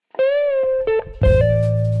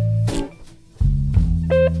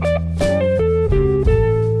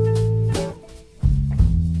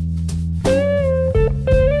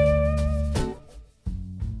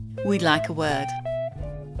Like a Word.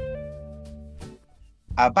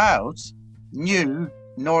 About new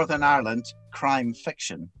Northern Ireland crime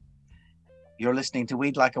fiction. You're listening to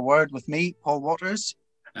We'd Like a Word with me, Paul Waters.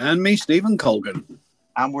 And me, Stephen Colgan.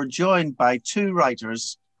 And we're joined by two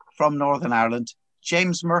writers from Northern Ireland,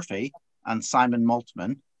 James Murphy and Simon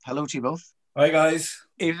Maltman. Hello to you both. Hi, guys.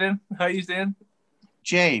 Evening. How are you doing?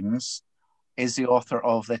 James is the author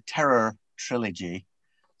of the Terror Trilogy.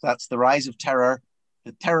 That's The Rise of Terror,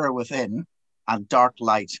 The Terror Within, and Dark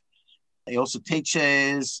Light. He also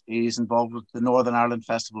teaches. He's involved with the Northern Ireland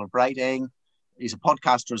Festival of Writing. He's a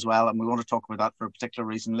podcaster as well, and we want to talk about that for a particular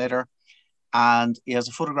reason later. And he has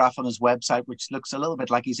a photograph on his website which looks a little bit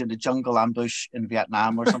like he's in a jungle ambush in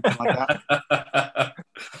Vietnam or something like that.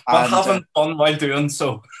 But having fun while doing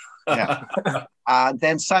so. Yeah. And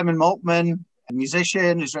then Simon Maltman, a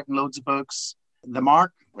musician who's written loads of books. The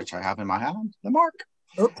Mark, which I have in my hand. The Mark.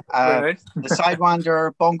 Right. The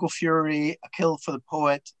Sidewinder, Bongo Fury, A Kill for the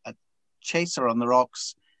Poet, A Chaser on the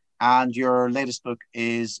Rocks, and your latest book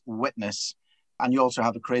is Witness. And you also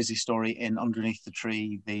have a crazy story in Underneath the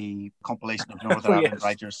Tree, the compilation of Northern Ireland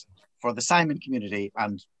writers for the Simon community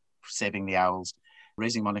and Saving the Owls,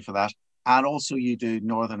 raising money for that. And also you do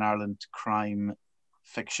Northern Ireland crime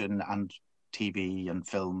fiction and TV and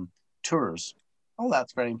film tours. Oh,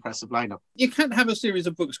 that's a very impressive lineup. You can't have a series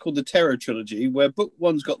of books called the Terror Trilogy where book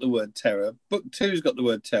one's got the word terror, book two's got the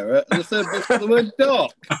word terror, and the third book's got the word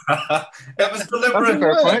dark. It was deliberate.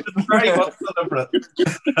 It was very much deliberate.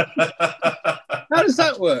 How does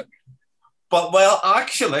that work? But, well,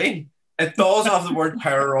 actually, it does have the word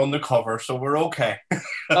terror on the cover, so we're okay.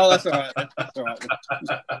 Oh, that's all right. That's all right.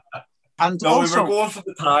 And No, also, we were going for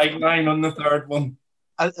the tagline on the third one.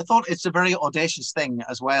 I thought it's a very audacious thing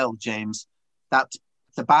as well, James, that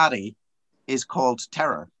the baddie is called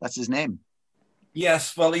Terror. That's his name.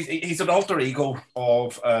 Yes, well, he's an alter ego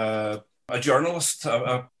of a journalist,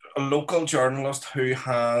 a local journalist who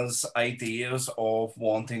has ideas of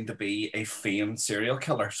wanting to be a famed serial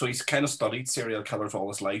killer. So he's kind of studied serial killers all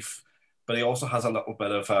his life, but he also has a little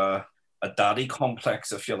bit of a daddy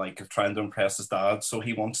complex, if you like, of trying to impress his dad. So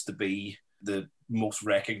he wants to be the most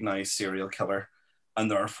recognized serial killer and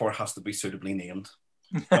therefore has to be suitably named.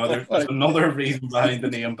 Now, there's another reason behind the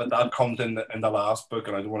name, but that comes in the last book,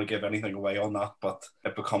 and I don't want to give anything away on that, but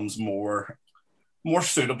it becomes more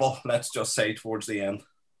suitable, let's just say, towards the end.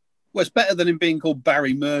 Well, it's better than him being called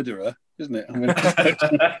Barry Murderer, isn't it? I mean,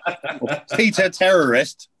 Peter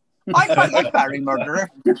Terrorist. I quite like Barry Murderer.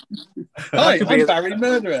 Hi, I'm Barry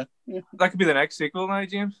Murderer. That could be the next sequel now,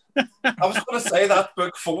 James. I was going to say that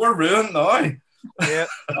book 4 ruined now. Yeah.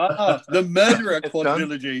 The Murderer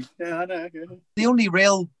quadrilogy. Yeah, I know. The only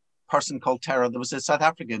real person called Terror, there was a South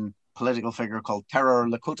African political figure called Terror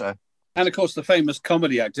Lakota. And of course, the famous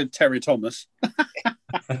comedy actor Terry Thomas.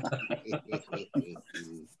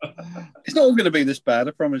 It's not all going to be this bad,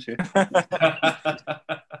 I promise you. Well,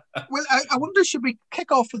 I wonder, should we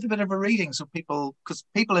kick off with a bit of a reading so people, because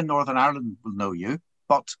people in Northern Ireland will know you,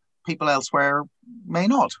 but people elsewhere may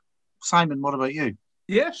not. Simon, what about you?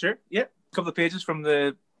 Yeah, sure. Yeah. A couple of pages from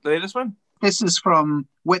the latest one. This is from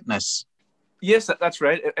Witness. Yes, that's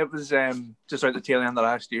right. It was just out the tail end of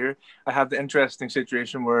last year. I had the interesting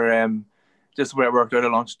situation where just where it worked out, I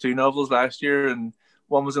launched 2 novels last year, and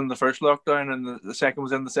one was in the first lockdown and the second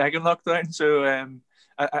was in the second lockdown. So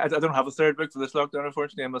I don't have a third book for this lockdown,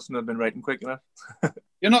 unfortunately. I mustn't have been writing quick enough.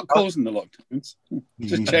 You're not causing the lockdowns.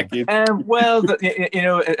 Just checking. Well,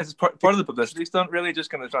 it's part of the publicity stunt, really,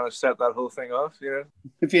 just kind of trying to set that whole thing off. You know,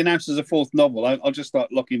 if he announces a 4th novel, I'll just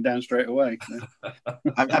start locking down straight away.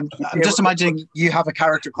 I'm just imagining you have a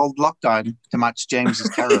character called Lockdown to match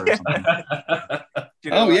James's terror or something.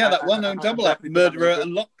 That well-known double act, Murderer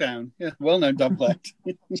and Lockdown. Yeah, well-known double act.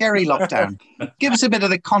 Jerry Lockdown. Give us a bit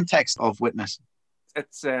of the context of Witness.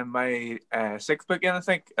 It's my 6th book in, I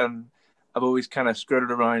think, and I've always kind of skirted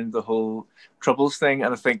around the whole Troubles thing,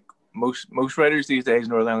 and I think most writers these days in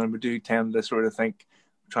Northern Ireland do tend to sort of think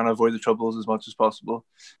trying to avoid the Troubles as much as possible,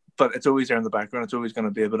 but it's always there in the background. It's always going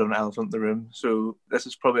to be a bit of an elephant in the room. So this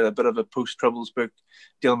is probably a bit of a post-Troubles book,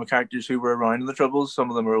 dealing with characters who were around in the Troubles. Some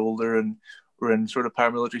of them are older and were in sort of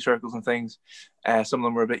paramilitary circles and things. Some of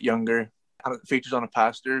them were a bit younger, and it features on a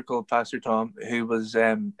pastor called Pastor Tom, who was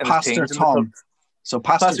in Pastor his teens. Tom. So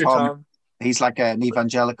Pastor Tom, Tom, he's like an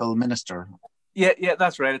evangelical minister. Yeah,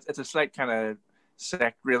 that's right. It's a slight kind of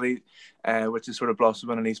sect, really, which is sort of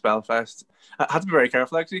blossoming in East Belfast. I had to be very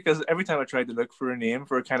careful, actually, because every time I tried to look for a name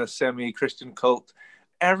for a kind of semi-Christian cult,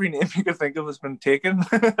 every name you could think of has been taken.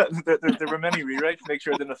 there were many rewrites to make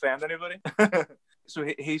sure it didn't offend anybody. So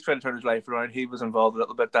he's trying to turn his life around. He was involved a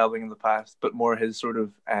little bit dabbling in the past, but more his sort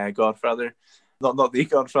of godfather not the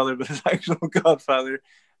Godfather, but his actual godfather,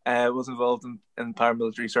 was involved in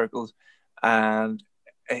paramilitary circles, and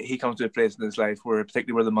he comes to a place in his life where,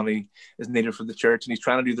 particularly where the money is needed for the church, and he's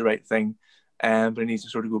trying to do the right thing, but he needs to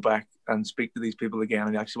sort of go back and speak to these people again,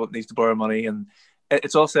 and he actually needs to borrow money, and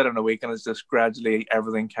it's all set in a week, and it's just gradually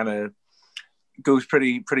everything kind of goes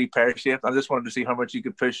pretty pear-shaped. I just wanted to see how much you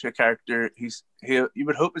could push a character you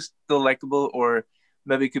would hope is still likable, or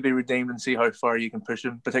maybe could be redeemed, and see how far you can push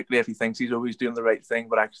him, particularly if he thinks he's always doing the right thing,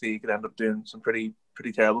 but actually he could end up doing some pretty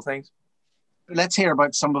terrible things. Let's hear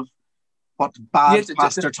about some of what bad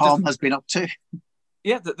Pastor Tom has been up to.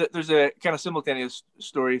 Yeah, there's a kind of simultaneous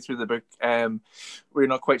story through the book where you're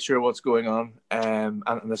not quite sure what's going on, and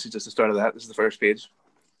this is just the start of that. This is the first page.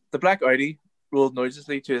 The black Audi rolled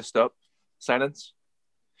noiselessly to a stop. Silence.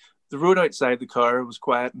 The road outside the car was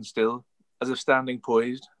quiet and still, as if standing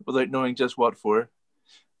poised, without knowing just what for.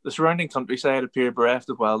 The surrounding countryside appeared bereft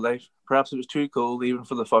of wildlife. Perhaps it was too cold even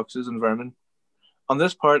for the foxes and vermin. On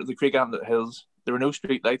this part of the Craigantlet Hills, there were no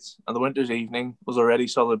streetlights, and the winter's evening was already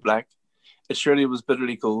solid black. It surely was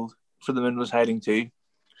bitterly cold, for the moon was hiding too.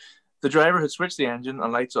 The driver had switched the engine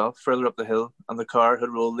and lights off further up the hill, and the car had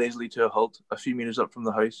rolled lazily to a halt a few metres up from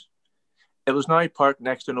the house. It was now parked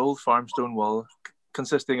next to an old farm stone wall,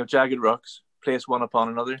 consisting of jagged rocks, placed one upon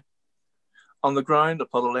another. On the ground, a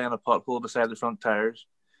puddle lay in a pothole beside the front tyres.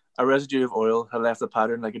 A residue of oil had left a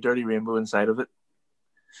pattern like a dirty rainbow inside of it.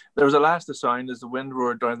 There was at last a sound as the wind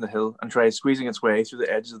roared down the hill and tried squeezing its way through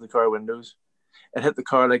the edges of the car windows. It hit the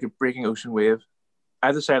car like a breaking ocean wave.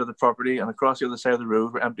 Either side of the property and across the other side of the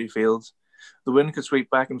road were empty fields. The wind could sweep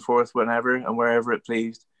back and forth whenever and wherever it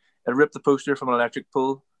pleased. It ripped the poster from an electric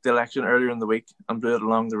pole, the election earlier in the week, and blew it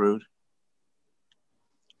along the road.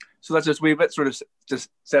 So that's just a wee bit, sort of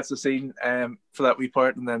just sets the scene for that wee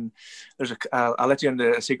part. And then there's I'll let you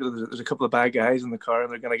into a secret. There's a couple of bad guys in the car,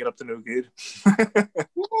 and they're going to get up to no good.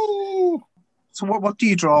 So what do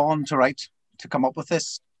you draw on to write, to come up with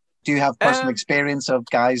this? Do you have personal experience of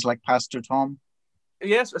guys like Pastor Tom?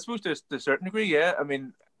 Yes, I suppose to a certain degree, yeah. I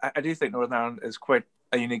mean, I do think Northern Ireland is quite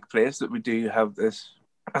a unique place, that we do have this.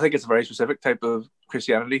 I think it's a very specific type of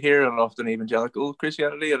Christianity here, and often evangelical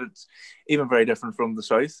Christianity, and it's even very different from the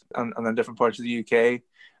South and then different parts of the UK.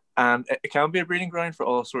 And it can be a breeding ground for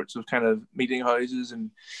all sorts of kind of meeting houses,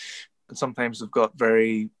 and sometimes they've got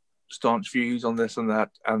very staunch views on this and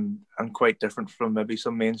that, and quite different from maybe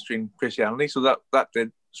some mainstream Christianity. So that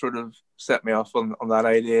did sort of set me off on that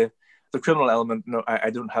idea. The criminal element, no, I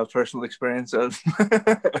don't have personal experience of,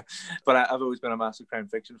 but I've always been a massive crime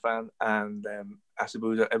fiction fan, and I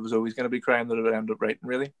suppose it was always going to be crime that I would end up writing,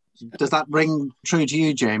 really. Does that ring true to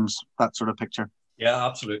you, James, that sort of picture? Yeah,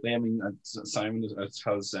 absolutely. I mean, Simon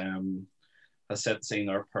has set the scene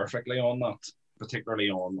there perfectly on that, particularly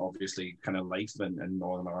on, obviously, kind of life in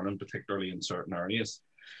Northern Ireland, particularly in certain areas.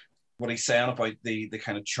 What he's saying about the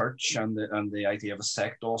kind of church and the idea of a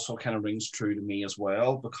sect also kind of rings true to me as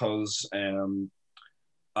well, because I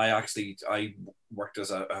worked as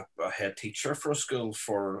a head teacher for a school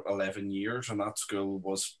for 11 years, and that school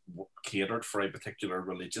was catered for a particular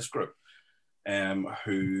religious group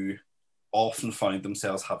who often found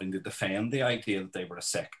themselves having to defend the idea that they were a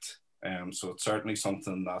sect. So it's certainly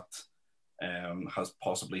something that has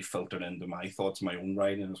possibly filtered into my thoughts, my own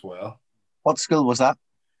writing as well. What school was that?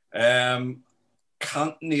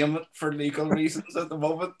 Can't name it for legal reasons at the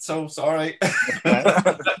moment, so sorry.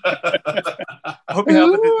 I hope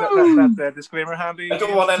you have that disclaimer handy. I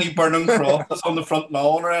don't want any burning crosses on the front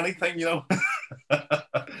lawn or anything, you know.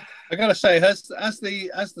 I gotta say, as the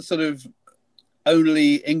sort of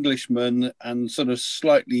only Englishman and sort of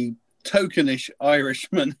slightly tokenish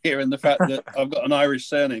Irishman here, in the fact that I've got an Irish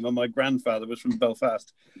surname and my grandfather was from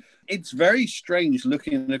Belfast, it's very strange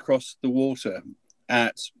looking across the water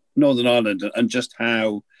at Northern Ireland and just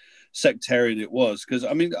how sectarian it was. Because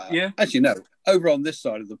I mean, as you know, over on this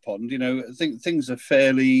side of the pond, you know, I think things are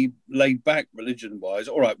fairly laid back religion-wise.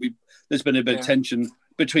 All right, there's been a bit of tension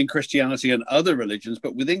between Christianity and other religions,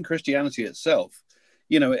 but within Christianity itself,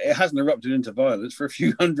 you know, it hasn't erupted into violence for a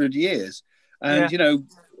few hundred years. And you know,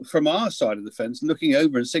 from our side of the fence, looking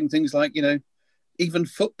over and seeing things like, you know, even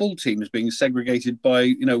football teams being segregated by,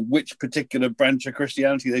 you know, which particular branch of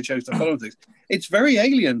Christianity they chose to follow things. It's very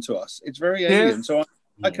alien to us. It's very alien. Yeah. So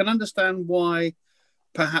I can understand why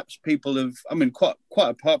perhaps people have, I mean, quite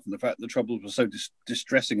apart from the fact that the Troubles were so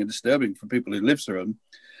distressing and disturbing for people who lived through them,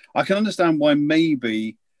 I can understand why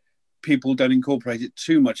maybe people don't incorporate it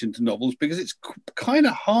too much into novels, because it's kind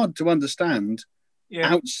of hard to understand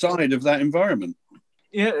outside of that environment.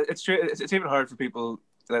 Yeah, it's true. It's even hard for people,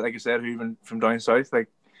 like I said, who even from down south. Like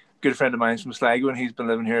a good friend of mine from Sligo, and he's been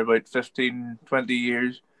living here about 15, 20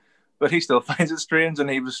 years. but he still finds it strange. And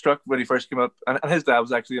he was struck when he first came up, and his dad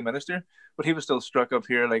was actually a minister, but he was still struck up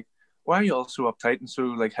here, like, why are you all so uptight and so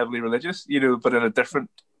like heavily religious, but in a different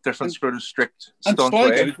sort of strict, staunch way.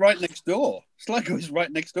 Sligo is right next door. Sligo is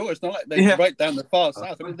right next door. It's not like they're right down the far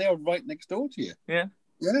south. I mean, they are right next door to you. Yeah.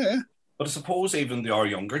 But I suppose even our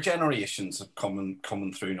younger generations are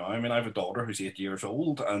coming through now. I mean, I have a daughter who's 8 years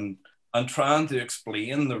old, and trying to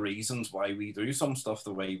explain the reasons why we do some stuff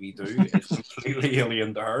the way we do is completely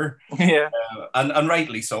alien to her. Yeah. And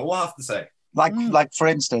rightly so, I have to say. Like for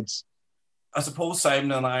instance, I suppose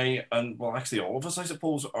Simon and I, and well, actually all of us, I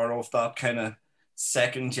suppose, are of that kind of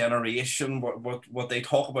second generation, what they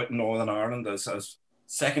talk about in Northern Ireland as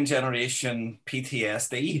second generation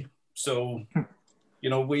PTSD. So,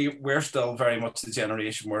 we're still very much the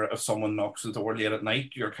generation where if someone knocks the door late at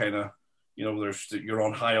night, you're kind of, you're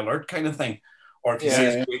on high alert kind of thing. Or if you see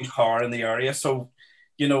a strange car in the area. So,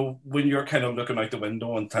 when you're kind of looking out the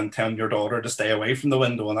window and telling your daughter to stay away from the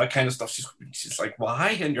window and that kind of stuff, she's like,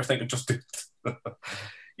 why? And you're thinking, just do it.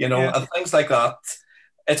 And things like that.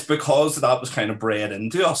 It's because that was kind of bred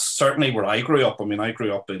into us. Certainly where I grew up. I mean, I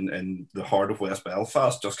grew up in the heart of West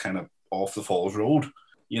Belfast, just kind of off the Falls Road,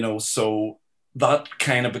 so that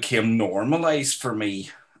kind of became normalised for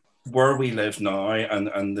me. Where we live now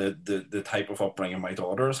and the type of upbringing my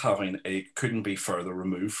daughter is having, it couldn't be further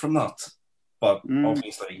removed from that. But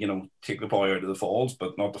obviously, take the boy out of the falls,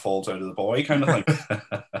 but not the falls out of the boy kind of thing.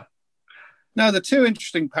 Now, the two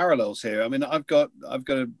interesting parallels here. I mean, I've got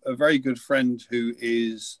a very good friend who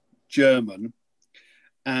is German,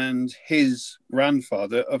 and his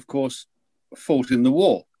grandfather, of course, fought in the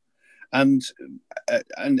war, and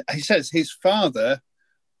he says his father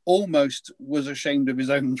almost was ashamed of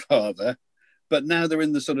his own father, but now they're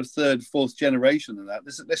in the sort of third, fourth generation of that.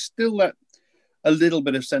 There's still that a little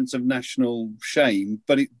bit of sense of national shame,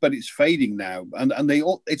 but it's fading now, and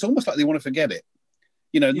it's almost like they want to forget it.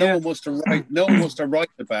 No one wants to write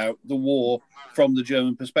about the war from the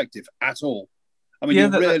German perspective at all. I mean, you'll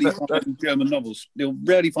rarely find German novels. You'll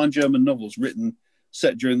rarely find German novels written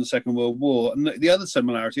set during the Second World War. And the other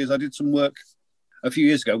similarity is I did some work a few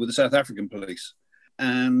years ago with the South African police,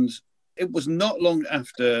 and it was not long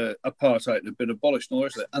after apartheid had been abolished and all the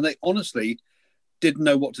rest of it, and they honestly didn't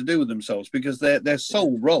know what to do with themselves because their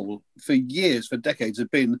sole role for years, for decades,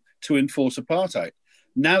 had been to enforce apartheid.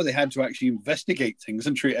 Now they had to actually investigate things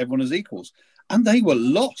and treat everyone as equals. And they were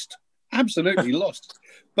lost, absolutely lost.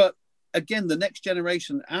 But again, the next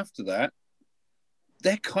generation after that,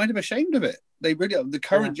 they're kind of ashamed of it. They really are. The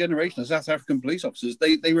current generation of South African police officers,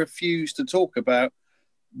 they refuse to talk about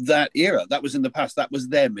that era. That was in the past. That was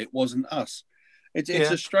them. It wasn't us. It's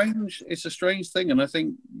a strange thing. And I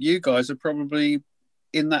think you guys are probably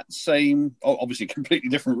in that same, obviously completely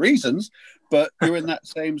different reasons, but you're in that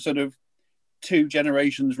same sort of 2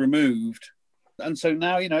 generations removed. And so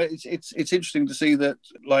now, it's interesting to see that,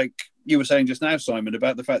 like you were saying just now, Simon,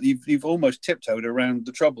 about the fact that you've almost tiptoed around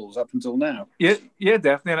the Troubles up until now. Yeah,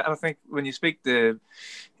 definitely. And I think when you speak to,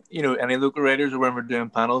 any local writers or when we're doing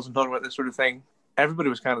panels and talking about this sort of thing, everybody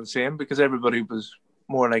was kind of the same because everybody was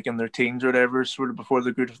more like in their teens or whatever, sort of before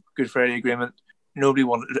the Good Friday Agreement. Everybody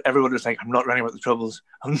was like, I'm not writing about the Troubles.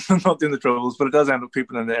 I'm not doing the Troubles, but it does end up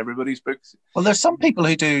creeping into everybody's books. Well, there's some people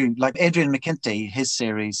who do, like Adrian McKinty, his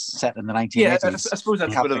series set in the 1980s. Yeah, I suppose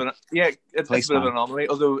that's a bit of it's a bit of an anomaly,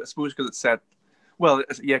 although I suppose because it's set,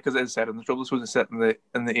 because it is set in the Troubles, so it's set in the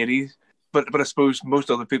 80s. But I suppose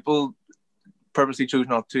most other people purposely chose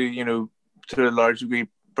not to, to a large degree,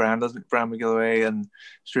 Brian McGillivray and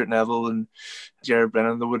Stuart Neville and Jared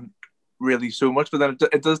Brennan, they wouldn't really so much, but then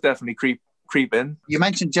it does definitely creep in. You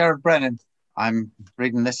mentioned Jared Brennan. I'm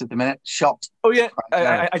reading this at the minute. Shocked. Oh yeah,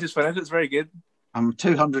 I just finished it. It's very good. I'm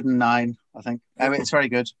 209, I think. I mean, it's very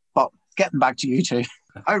good. But getting back to you two,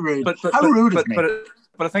 how rude! How rude of me.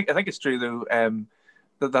 But I think it's true though.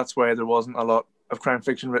 That's why there wasn't a lot of crime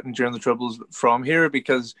fiction written during the Troubles from here,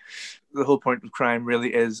 because the whole point of crime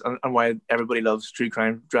really is, and why everybody loves true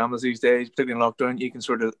crime dramas these days, particularly in lockdown, you can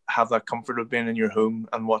sort of have that comfort of being in your home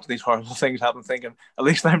and watching these horrible things happen, thinking, at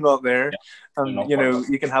least I'm not there. Yeah, and,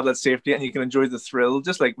 you can have that safety and you can enjoy the thrill,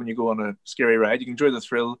 just like when you go on a scary ride, you can enjoy the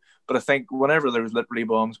thrill. But I think whenever there was literally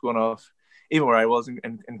bombs going off, even where I was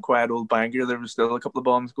in quiet old Bangor, there was still a couple of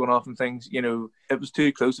bombs going off and things. It was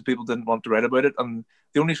too close that people didn't want to write about it. And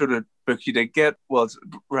the only sort of books you did get was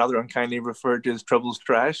rather unkindly referred to as Troubles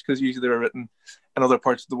trash, because usually they were written in other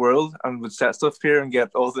parts of the world and would set stuff here and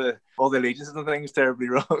get all the allegiances and things terribly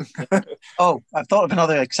wrong. Oh, I've thought of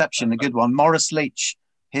another exception, a good one. Maurice Leach,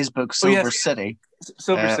 his book Silver City.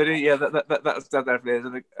 Silver City, yeah, that definitely is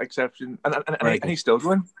an exception. And he's still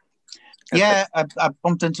going. Yeah, I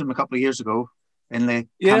bumped into him a couple of years ago. in the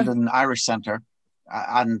Camden Irish Centre,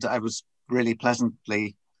 and I was really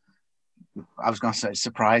pleasantly, I was going to say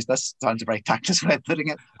surprised. That sounds a very tactless way of putting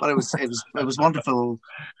it, but it was wonderful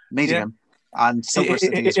meeting him. And Silver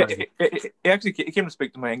City is very good. He came to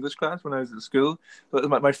speak to my English class when I was at school. But it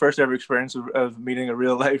was my first ever experience of meeting a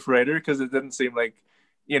real life writer, because it didn't seem like,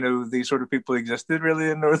 you know, these sort of people existed really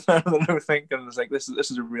in Northern Ireland, I think. And it's like, this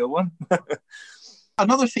is a real one.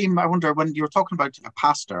 Another theme, I wonder, when you were talking about a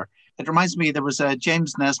pastor, it reminds me there was a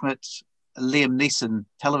James Nesbitt, Liam Neeson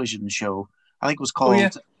television show. I think it was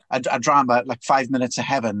called a drama, like 5 Minutes of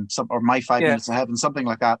Heaven, or My 5 Minutes of Heaven, something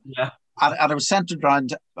like that. Yeah. And it was centered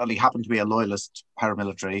around, well, he happened to be a loyalist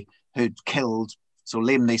paramilitary who'd killed, so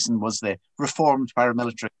Liam Neeson was the reformed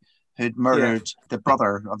paramilitary who'd murdered the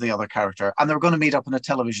brother of the other character. And they were going to meet up in a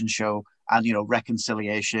television show and, you know,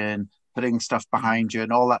 reconciliation, putting stuff behind you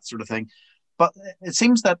and all that sort of thing. But it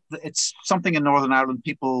seems that it's something in Northern Ireland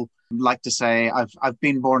people like to say, I've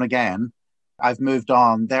been born again, I've moved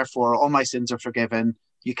on, therefore all my sins are forgiven.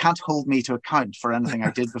 You can't hold me to account for anything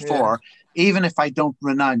I did before, even if I don't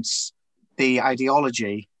renounce the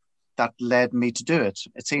ideology that led me to do it.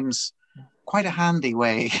 It seems quite a handy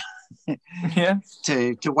way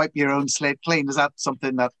to wipe your own slate clean. Is that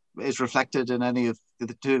something that is reflected in any of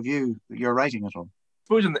the two of you, your writing at all?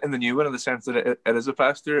 I suppose in the new one, in the sense that it is a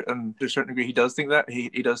pastor, and to a certain degree he does think that. He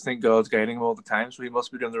does think God's guiding him all the time, so he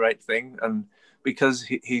must be doing the right thing. And because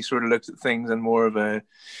he sort of looks at things in more of a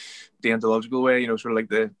deontological way, you know, sort of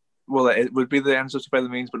like it would be the ends justify the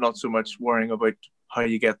means, but not so much worrying about how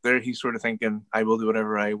you get there. He's sort of thinking, I will do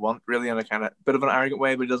whatever I want, really, in a kind of bit of an arrogant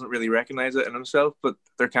way, but he doesn't really recognize it in himself. But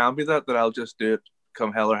there can be that I'll just do it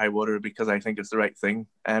come hell or high water because I think it's the right thing,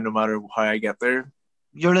 and no matter how I get there.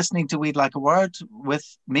 You're listening to We'd Like a Word with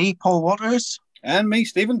me, Paul Waters. And me,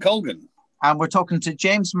 Stephen Colgan. And we're talking to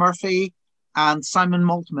James Murphy and Simon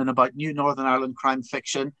Maltman about new Northern Ireland crime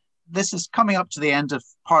fiction. This is coming up to the end of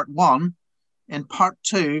part 1. In part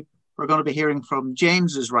 2, we're going to be hearing from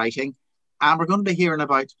James's writing, and we're going to be hearing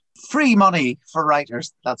about free money for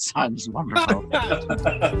writers. That sounds wonderful.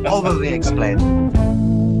 All will be explained.